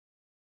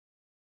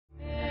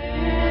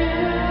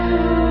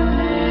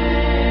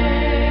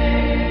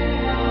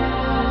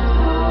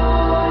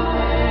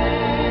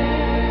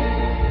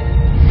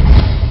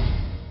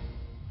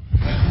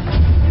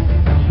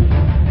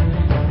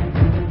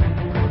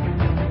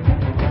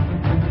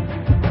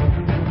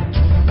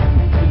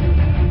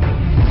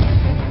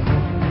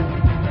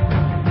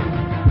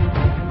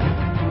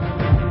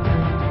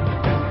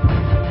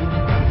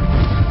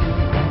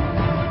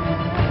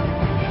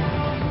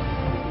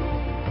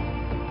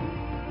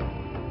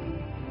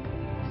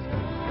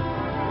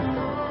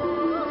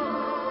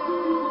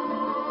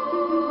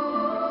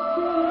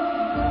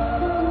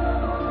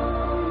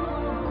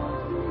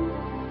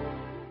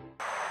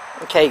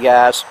Okay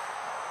guys,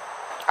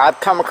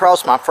 I've come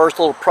across my first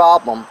little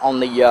problem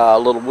on the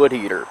little wood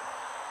heater.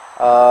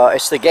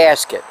 It's the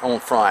gasket on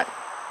front.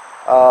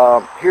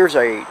 Here's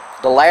the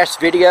last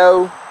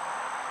video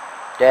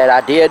that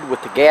I did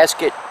with the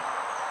gasket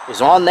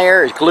is on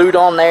there, is glued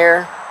on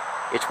there.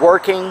 It's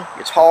working,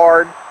 it's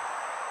hard.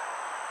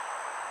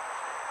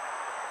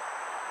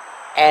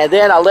 And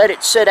then I let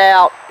it sit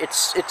out. It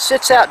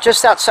sits out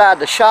just outside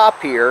the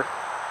shop here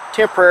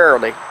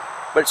temporarily,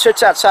 but it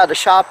sits outside the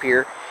shop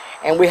here.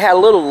 And we had a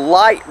little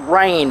light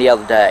rain the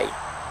other day.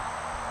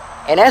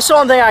 And that's the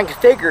only thing I can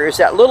figure is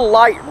that little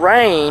light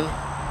rain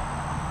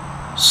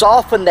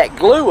softened that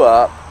glue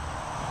up.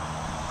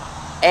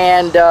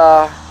 And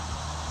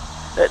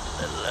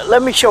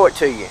let me show it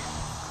to you.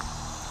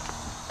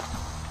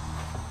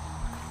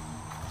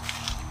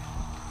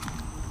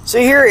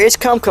 See here, it's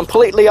come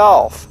completely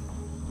off.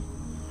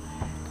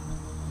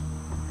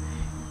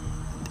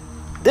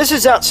 This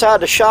is outside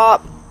the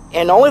shop,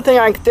 and the only thing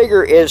I can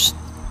figure is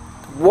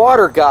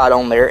water got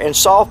on there and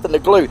softened the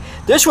glue.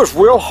 This was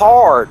real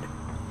hard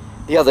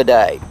the other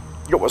day.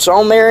 It was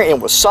on there and it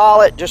was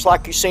solid, just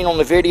like you seen on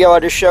the video I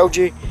just showed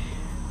you.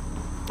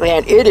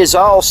 And it is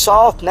all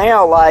soft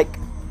now, like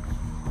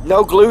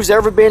no glue's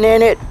ever been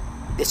in it.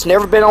 It's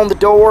never been on the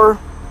door.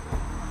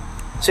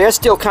 See, that's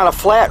still kind of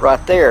flat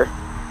right there.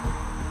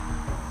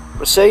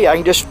 But see, I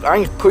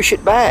can push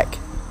it back.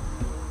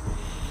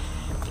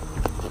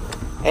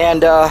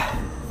 And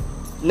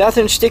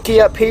nothing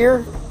sticky up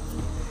here.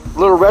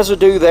 Little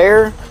residue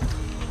there.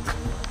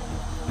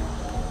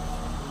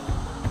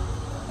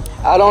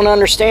 I don't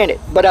understand it,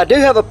 but I do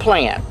have a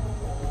plan.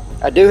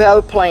 I do have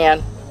a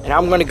plan, and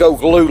I'm going to go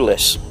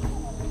glueless.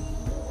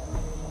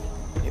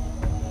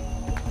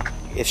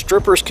 If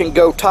strippers can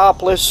go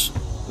topless,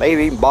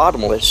 maybe even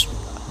bottomless,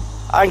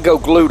 I can go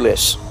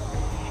glueless.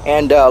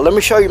 And let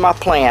me show you my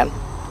plan.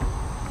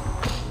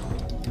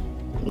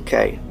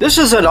 Okay, this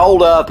is an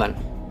old oven,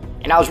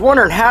 and I was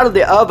wondering, how do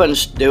the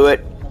ovens do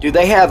it? Do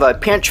they have a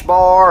pinch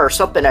bar or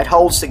something that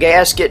holds the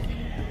gasket?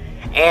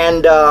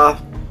 And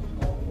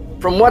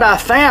from what I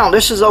found,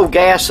 this is old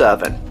gas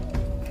oven.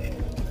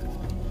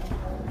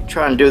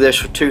 Try and do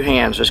this with two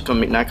hands. It's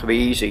not gonna be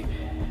easy.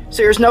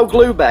 See, there's no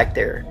glue back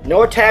there,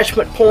 no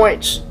attachment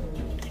points.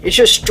 It's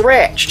just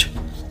stretched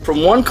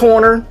from one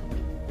corner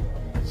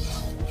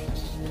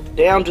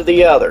down to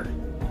the other.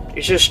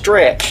 It's just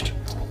stretched.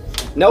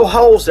 No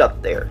holes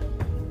up there.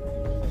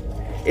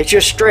 It's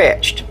just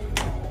stretched.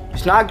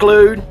 It's not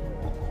glued.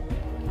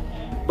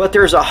 But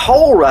there's a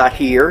hole right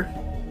here.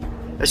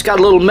 It's got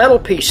a little metal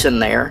piece in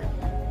there.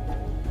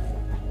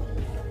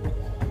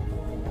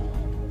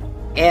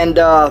 And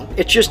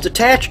it's just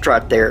attached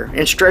right there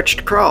and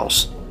stretched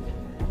across.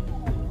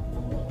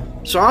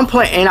 So I'm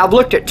playing, and I've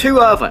looked at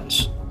two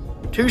ovens,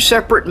 two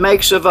separate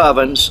makes of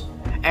ovens,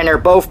 and they're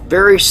both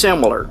very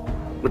similar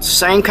with the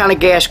same kind of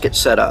gasket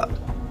setup.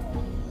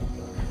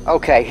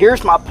 Okay,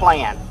 here's my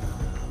plan.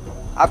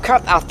 I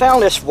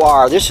found this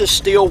wire. This is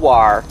steel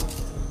wire.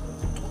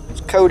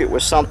 Coated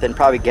with something,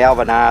 probably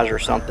galvanized or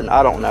something,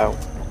 I don't know,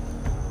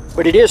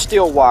 but it is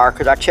steel wire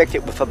because I checked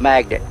it with a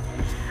magnet.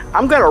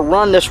 I'm going to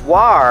run this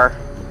wire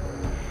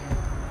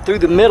through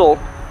the middle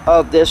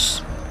of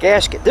this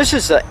gasket. This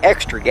is the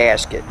extra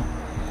gasket.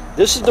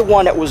 This is the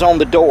one that was on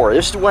the door.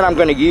 This is the one I'm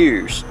going to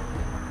use,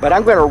 but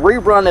I'm going to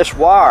rerun this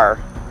wire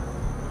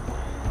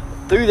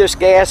through this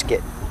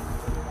gasket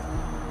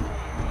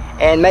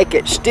and make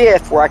it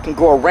stiff where I can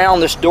go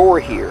around this door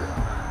here.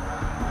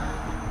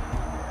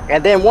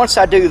 And then once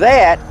I do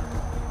that,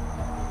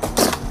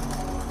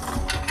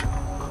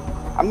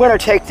 I'm going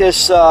to take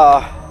this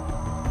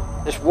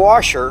this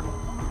washer,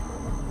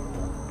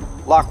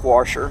 lock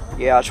washer.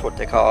 Yeah, that's what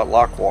they call it,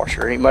 lock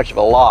washer. Ain't much of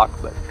a lock,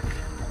 but.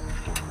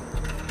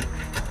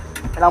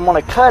 And I'm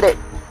going to cut it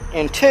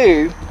in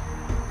two,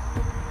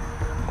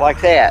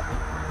 like that.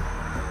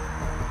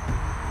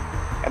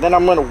 And then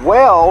I'm going to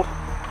weld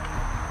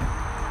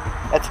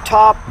at the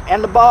top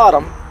and the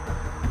bottom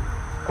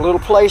a little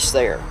place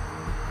there.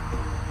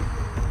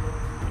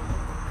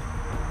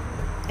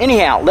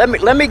 Anyhow, let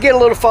me get a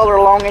little further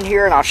along in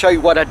here and I'll show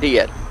you what I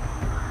did.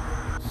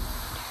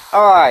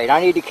 Alright, I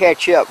need to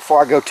catch up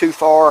before I go too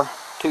far,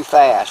 too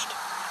fast.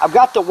 I've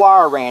got the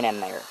wire ran in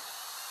there.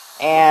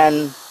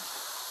 And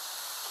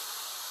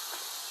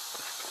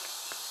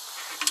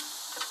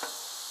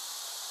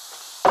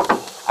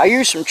I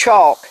used some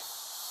chalk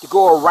to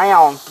go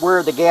around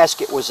where the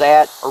gasket was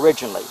at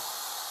originally.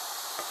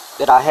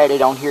 That I had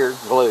it on here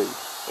glued,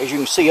 as you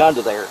can see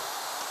under there.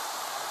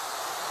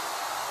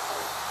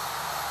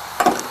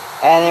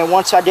 And then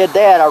once I did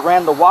that, I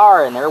ran the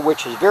wire in there,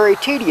 which is very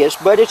tedious,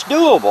 but it's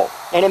doable.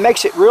 And it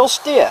makes it real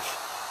stiff.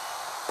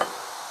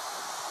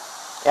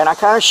 And I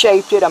kind of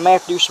shaped it. I may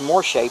have to do some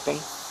more shaping.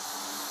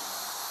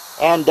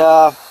 And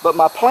but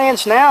my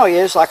plans now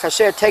is, like I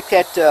said, take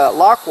that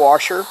lock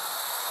washer,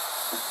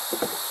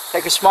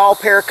 take a small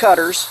pair of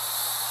cutters,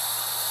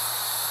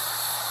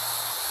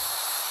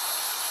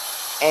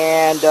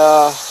 and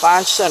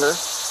find center.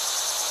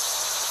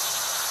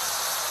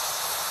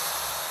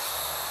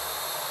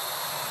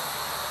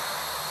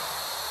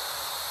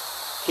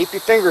 Keep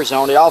your fingers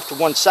on it off to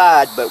one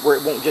side, but where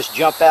it won't just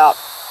jump out.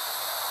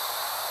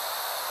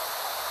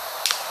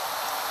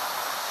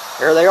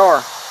 There they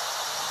are.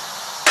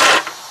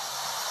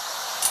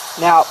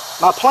 Now,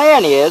 my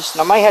plan is,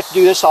 and I may have to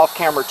do this off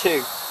camera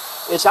too,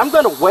 is I'm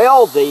going to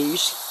weld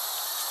these,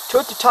 two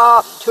at the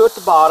top, two at the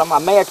bottom. I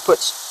may have to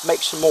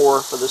make some more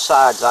for the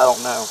sides, I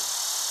don't know.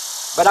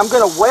 But I'm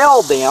going to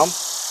weld them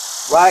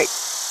right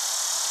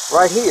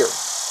here.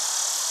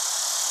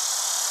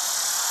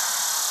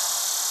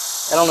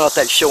 I don't know if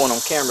that's showing on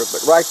camera,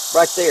 but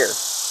right there.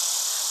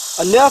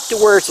 Enough to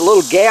where it's a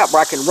little gap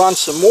where I can run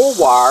some more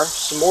wire,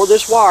 some more of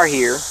this wire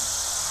here.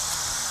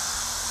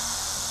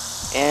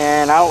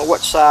 And I don't know what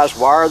size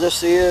wire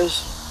this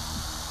is,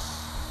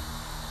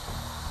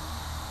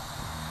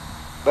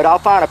 but I'll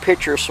find a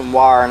picture of some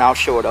wire and I'll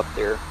show it up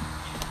there.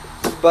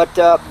 But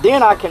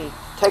then I can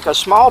take a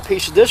small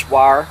piece of this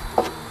wire,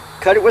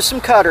 cut it with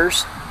some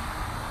cutters,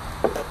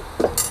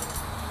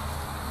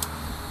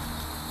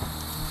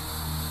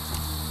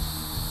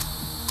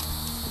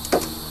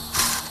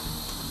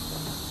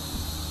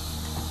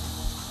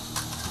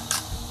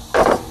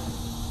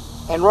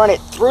 and run it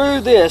through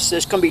this.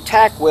 It's going to be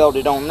tack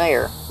welded on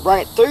there. Run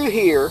it through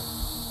here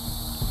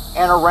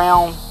and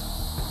around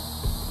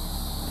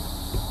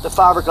the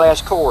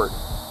fiberglass cord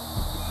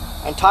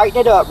and tighten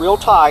it up real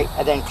tight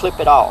and then clip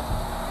it off.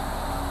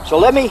 So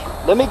let me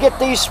get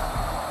these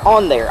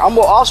on there. I'm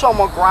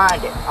gonna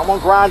grind it. I'm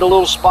gonna grind a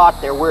little spot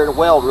there where it'll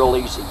weld real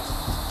easy.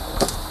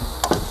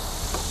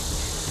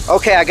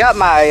 Okay, I got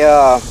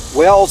my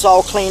welds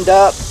all cleaned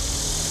up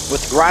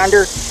with the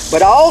grinder,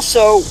 but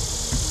also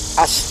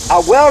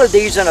I welded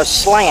these in a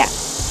slant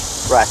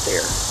right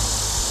there.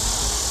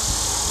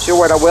 See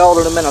where I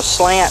welded them in a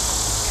slant?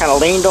 Kind of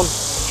leaned them.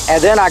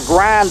 And then I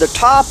grind the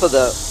top of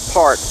the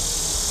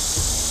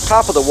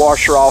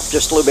washer off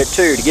just a little bit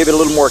too, to give it a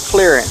little more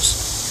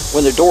clearance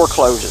when the door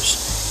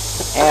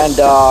closes. And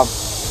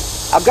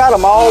I've got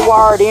them all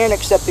wired in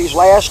except these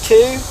last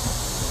two.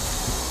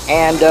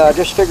 And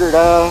just figured,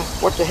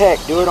 what the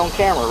heck, do it on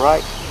camera,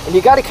 right? And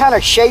you got to kind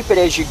of shape it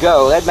as you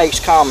go. That makes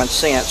common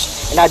sense.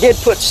 And I did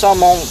put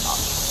some on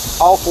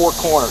all four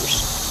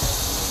corners.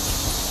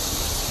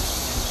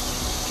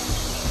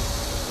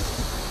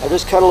 I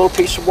just cut a little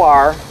piece of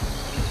wire,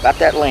 about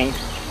that length.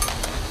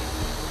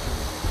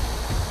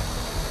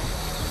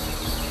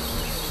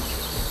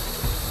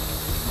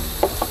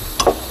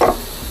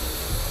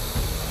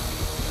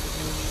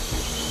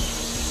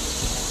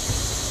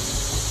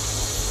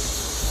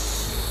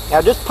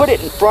 Now just put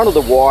it in front of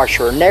the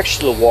washer, or next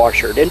to the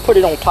washer. Then put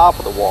it on top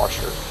of the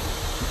washer.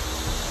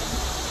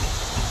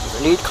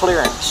 You need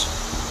clearance.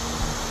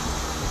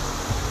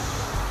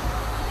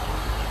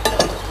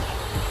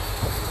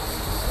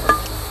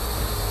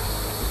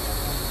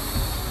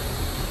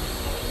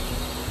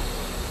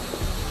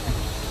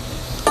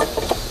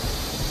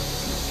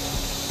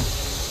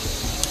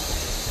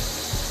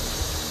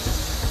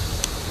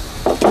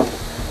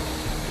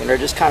 You know,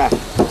 just kind of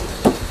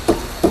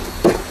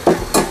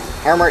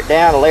hammer it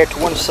down and lay it to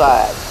one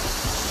side.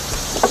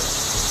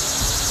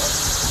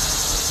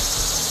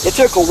 It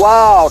took a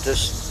while to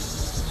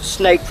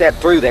snake that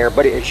through there,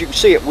 but as you can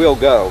see, it will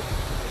go.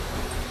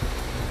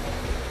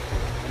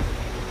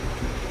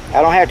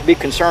 I don't have to be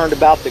concerned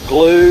about the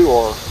glue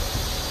or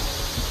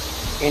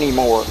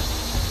anymore.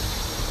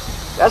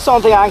 That's the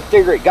only thing I can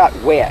figure. It got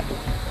wet.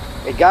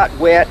 It got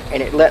wet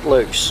and it let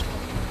loose.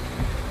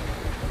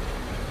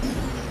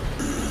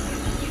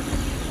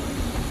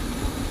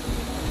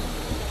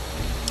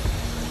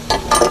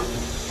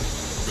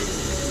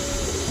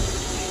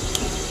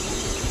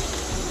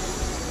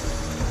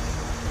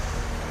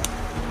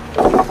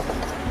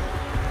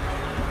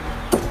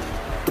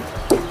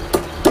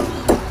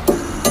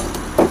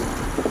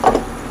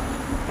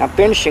 I'm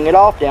finishing it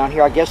off down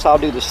here. I guess I'll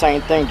do the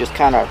same thing, just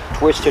kind of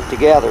twist it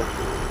together.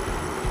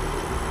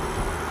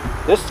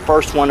 This is the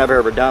first one I've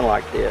ever done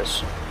like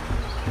this.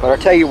 But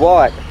I tell you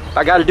what, if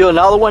I got to do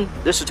another one,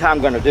 this is how I'm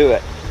going to do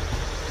it.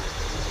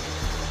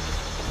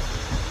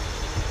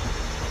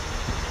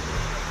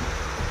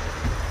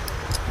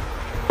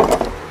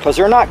 Because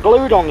they're not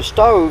glued on the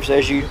stoves,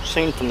 as you've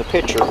seen from the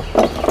picture,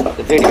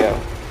 the video.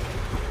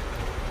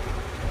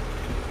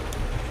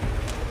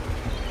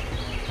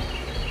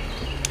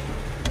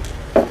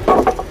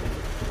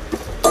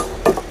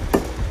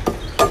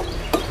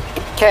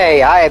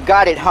 Okay, I have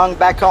got it hung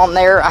back on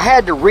there. I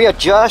had to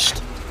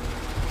readjust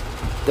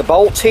the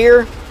bolts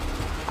here.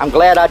 I'm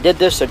glad I did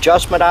this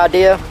adjustment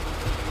idea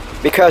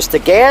because the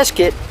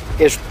gasket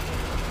is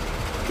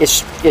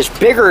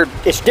bigger,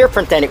 it's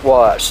different than it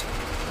was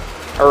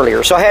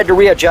earlier. So I had to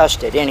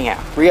readjust it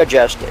anyhow,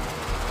 readjust it.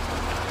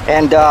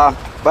 And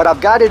but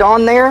I've got it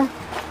on there,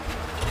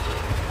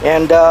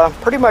 and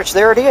pretty much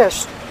there it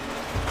is.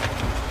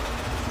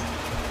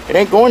 It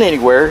ain't going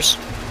anywheres.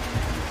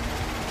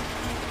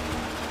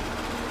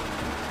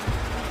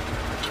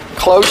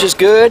 Closes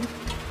good.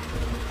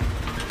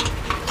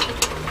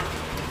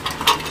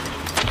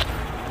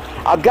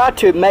 I've got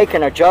to make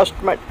an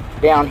adjustment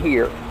down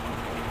here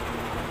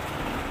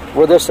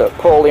where this will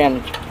pull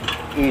in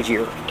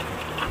easier.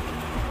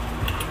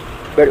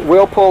 but it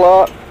will pull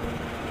up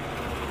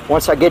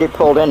once I get it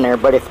pulled in there.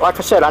 But if, like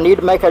I said, I need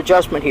to make an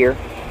adjustment here,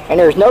 and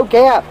there's no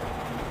gap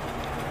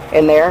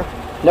in there,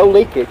 no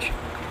leakage.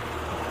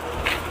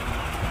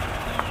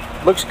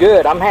 Looks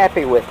good. I'm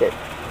happy with it.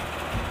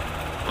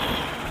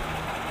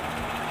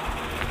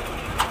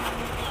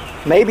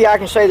 Maybe I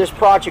can say this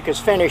project is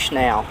finished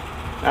now.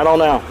 I don't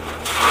know.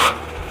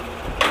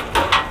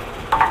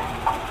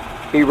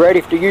 Be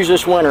ready to use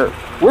this winter.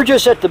 We're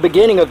just at the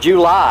beginning of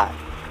July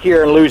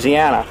here in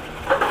Louisiana,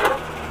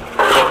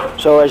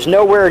 so it's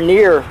nowhere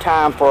near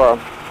time for a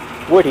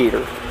wood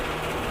heater.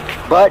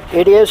 But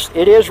it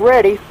is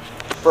ready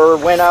for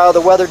when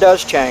the weather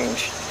does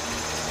change.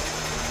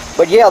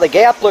 But yeah, the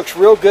gap looks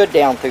real good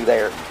down through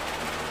there.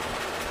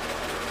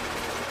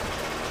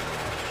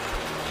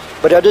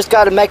 But I just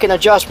got to make an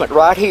adjustment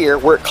right here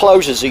where it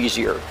closes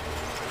easier.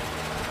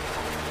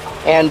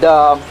 And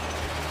I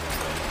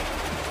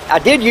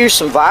did use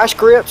some vice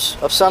grips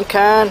of some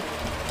kind.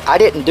 I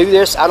didn't do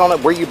this. I don't know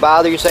where you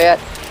buy these at.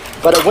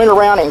 But I went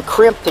around and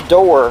crimped the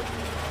door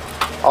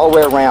all the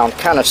way around.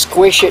 Kind of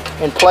squish it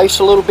in place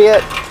a little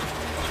bit.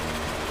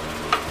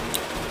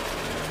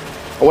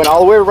 I went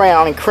all the way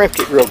around and crimped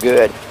it real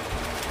good.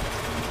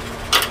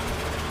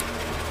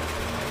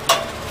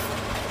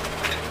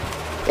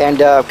 And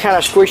kind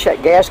of squish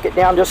that gasket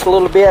down just a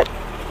little bit,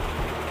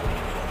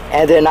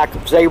 and then I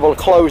was able to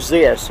close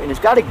this. And it's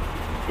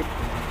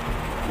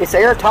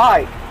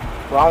airtight.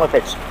 Well, I don't know if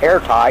it's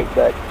airtight,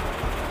 but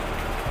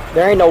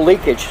there ain't no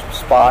leakage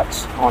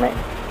spots on it.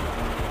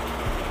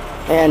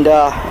 And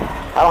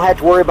I don't have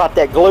to worry about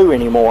that glue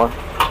anymore.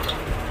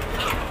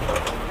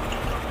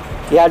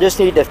 Yeah, I just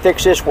need to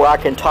fix this where I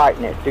can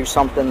tighten it, do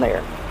something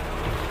there.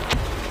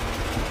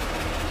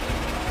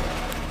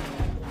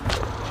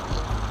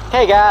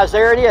 Hey guys,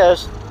 there it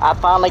is. I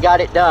finally got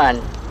it done.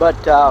 But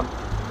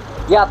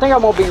yeah, I think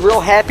I'm gonna be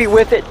real happy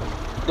with it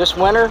this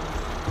winter.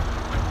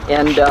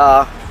 And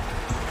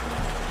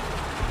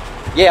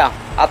yeah,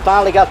 I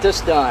finally got this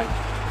done.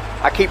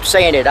 I keep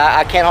saying it.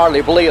 I can't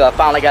hardly believe I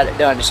finally got it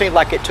done. It seemed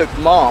like it took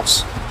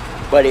months,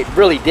 but it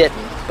really didn't.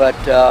 But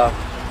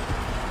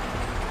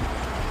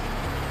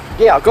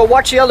yeah, go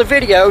watch the other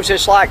videos.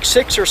 It's like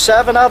 6 or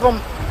 7 of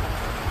them.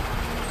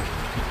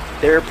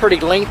 They're pretty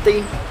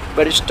lengthy,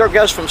 but it still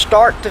goes from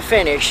start to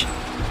finish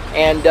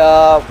and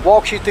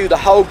walks you through the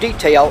whole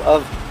detail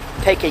of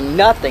taking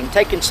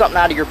something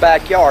out of your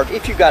backyard,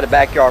 if you've got a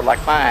backyard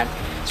like mine.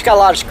 It's got a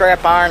lot of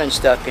scrap iron and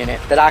stuff in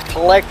it that I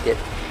collected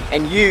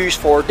and used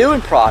for doing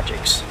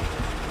projects.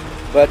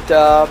 But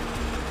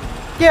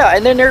yeah,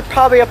 and then there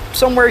probably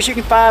somewhere you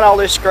can find all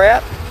this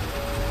scrap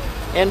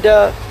and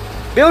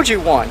build you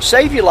one.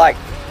 Save you like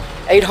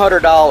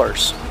 $800,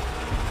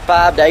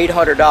 $500 to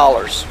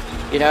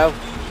 $800, you know,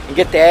 and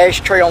get the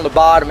ashtray on the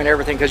bottom and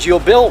everything, because you'll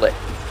build it.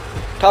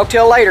 Talk to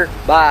you later.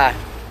 Bye.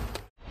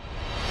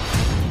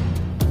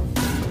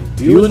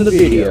 Viewing the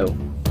video,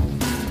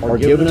 or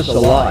giving us a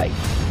like,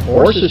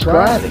 or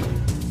subscribing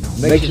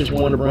makes us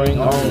want to bring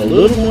on a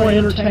little more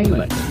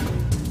entertainment.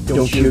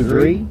 Don't you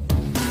agree?